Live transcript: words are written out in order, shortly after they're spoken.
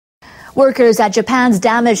Workers at Japan's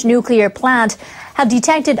damaged nuclear plant have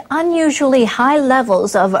detected unusually high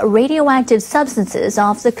levels of radioactive substances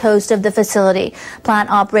off the coast of the facility. Plant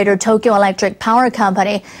operator Tokyo Electric Power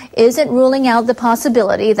Company isn't ruling out the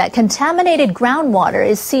possibility that contaminated groundwater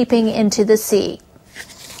is seeping into the sea.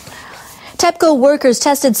 TEPCO workers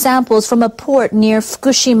tested samples from a port near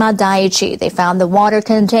Fukushima Daiichi. They found the water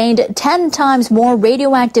contained 10 times more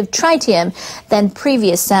radioactive tritium than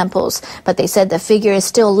previous samples, but they said the figure is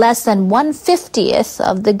still less than 1/50th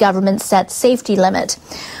of the government-set safety limit.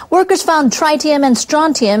 Workers found tritium and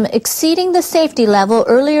strontium exceeding the safety level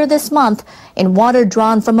earlier this month in water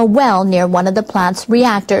drawn from a well near one of the plant's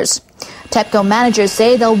reactors. TEPCO managers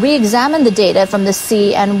say they'll re-examine the data from the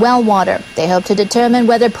sea and well water. They hope to determine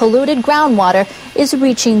whether polluted groundwater is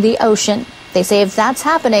reaching the ocean. They say if that's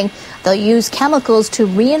happening, they'll use chemicals to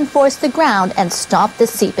reinforce the ground and stop the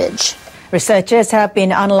seepage. Researchers have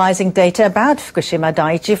been analyzing data about Fukushima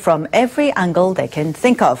Daiichi from every angle they can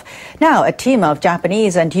think of. Now, a team of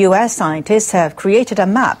Japanese and US scientists have created a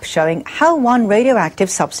map showing how one radioactive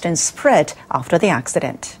substance spread after the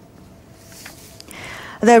accident.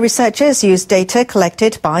 The researchers used data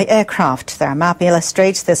collected by aircraft. Their map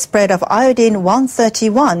illustrates the spread of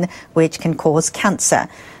iodine-131, which can cause cancer.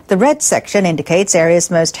 The red section indicates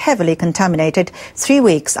areas most heavily contaminated 3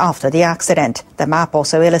 weeks after the accident. The map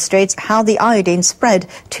also illustrates how the iodine spread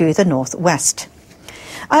to the northwest.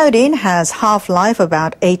 Iodine has half-life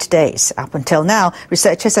about 8 days. Up until now,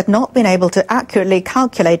 researchers had not been able to accurately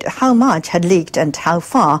calculate how much had leaked and how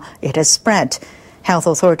far it has spread. Health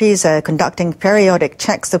authorities are conducting periodic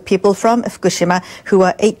checks of people from Fukushima who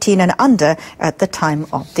are 18 and under at the time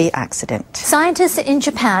of the accident. Scientists in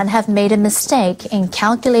Japan have made a mistake in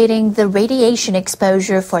calculating the radiation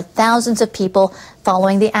exposure for thousands of people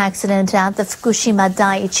following the accident at the Fukushima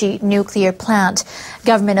Daiichi nuclear plant.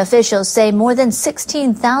 Government officials say more than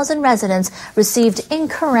 16,000 residents received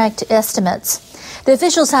incorrect estimates. The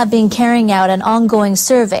officials have been carrying out an ongoing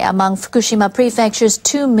survey among Fukushima Prefecture's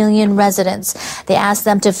 2 million residents. They asked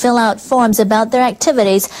them to fill out forms about their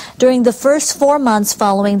activities during the first 4 months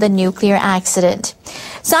following the nuclear accident.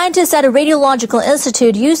 Scientists at a radiological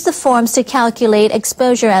institute used the forms to calculate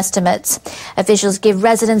exposure estimates. Officials give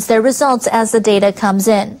residents their results as the data comes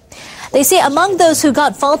in. They say among those who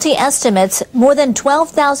got faulty estimates, more than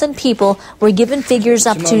 12,000 people were given figures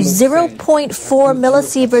up to 0.4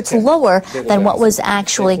 millisieverts lower than what was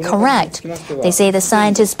actually correct. They say the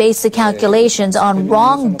scientists based the calculations on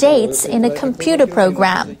wrong dates in a computer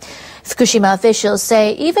program. Fukushima officials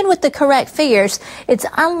say even with the correct figures, it's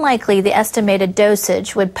unlikely the estimated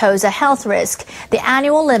dosage would pose a health risk. The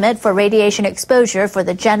annual limit for radiation exposure for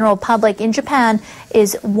the general public in Japan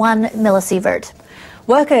is 1 millisievert.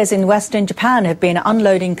 Workers in western Japan have been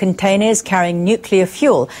unloading containers carrying nuclear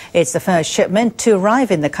fuel. It's the first shipment to arrive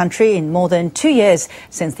in the country in more than 2 years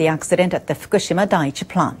since the accident at the Fukushima Daiichi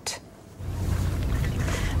plant.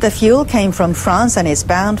 The fuel came from France and is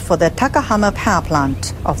bound for the Takahama power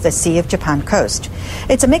plant off the Sea of Japan coast.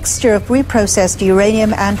 It's a mixture of reprocessed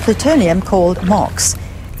uranium and plutonium called MOX.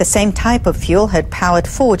 The same type of fuel had powered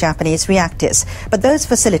 4 Japanese reactors, but those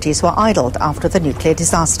facilities were idled after the nuclear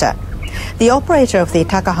disaster. The operator of the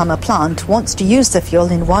Takahama plant wants to use the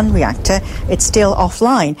fuel in one reactor. It's still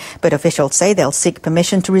offline, but officials say they'll seek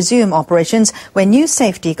permission to resume operations when new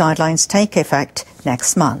safety guidelines take effect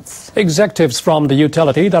next month. Executives from the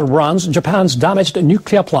utility that runs Japan's damaged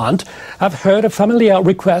nuclear plant have heard a familiar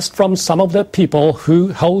request from some of the people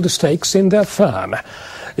who hold stakes in their firm.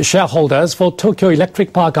 Shareholders for Tokyo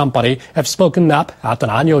Electric Power Company have spoken up at an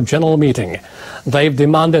annual general meeting. They've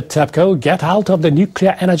demanded TEPCO get out of the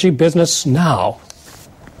nuclear energy business now.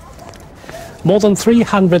 More than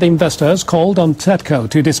 300 investors called on TEPCO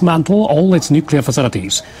to dismantle all its nuclear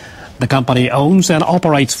facilities. The company owns and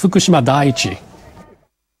operates Fukushima Daiichi.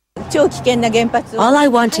 All I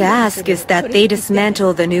want to ask is that they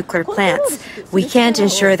dismantle the nuclear plants. We can't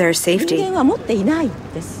ensure their safety.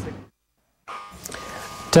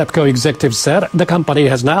 TEPCO executives said the company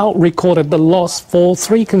has now recorded the loss for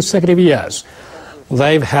 3 consecutive years.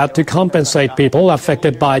 They've had to compensate people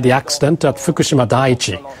affected by the accident at Fukushima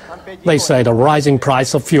Daiichi. They say the rising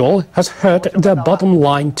price of fuel has hurt their bottom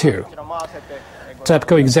line too.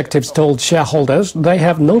 TEPCO executives told shareholders they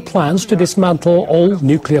have no plans to dismantle all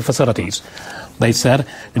nuclear facilities. They said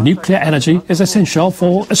nuclear energy is essential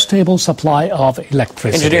for a stable supply of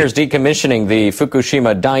electricity. Engineers decommissioning the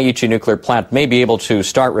Fukushima Daiichi nuclear plant may be able to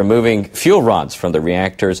start removing fuel rods from the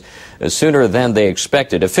reactors sooner than they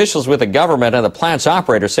expected. Officials with the government and the plant's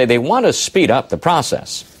operators say they want to speed up the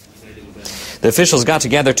process. The officials got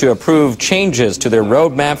together to approve changes to their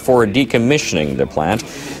roadmap for decommissioning the plant.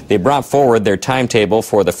 They brought forward their timetable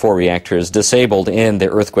for the 4 reactors disabled in the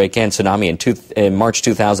earthquake and tsunami in March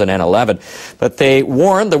 2011. But they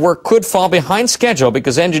warned the work could fall behind schedule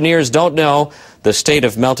because engineers don't know the state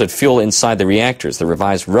of melted fuel inside the reactors. The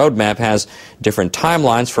revised roadmap has different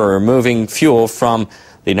timelines for removing fuel from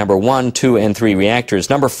the number 1, 2, and 3 reactors.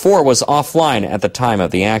 Number 4 was offline at the time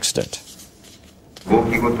of the accident.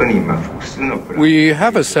 We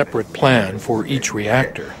have a separate plan for each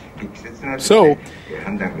reactor. So,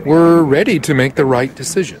 we're ready to make the right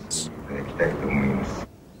decisions.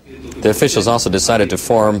 The officials also decided to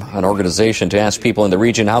form an organization to ask people in the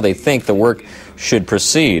region how they think the work should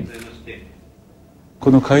proceed. This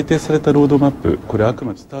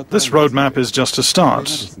roadmap is just a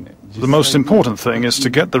start. The most important thing is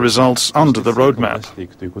to get the results under the roadmap.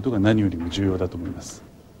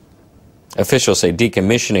 Officials say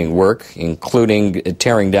decommissioning work, including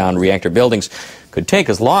tearing down reactor buildings, could take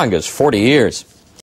as long as 40 years.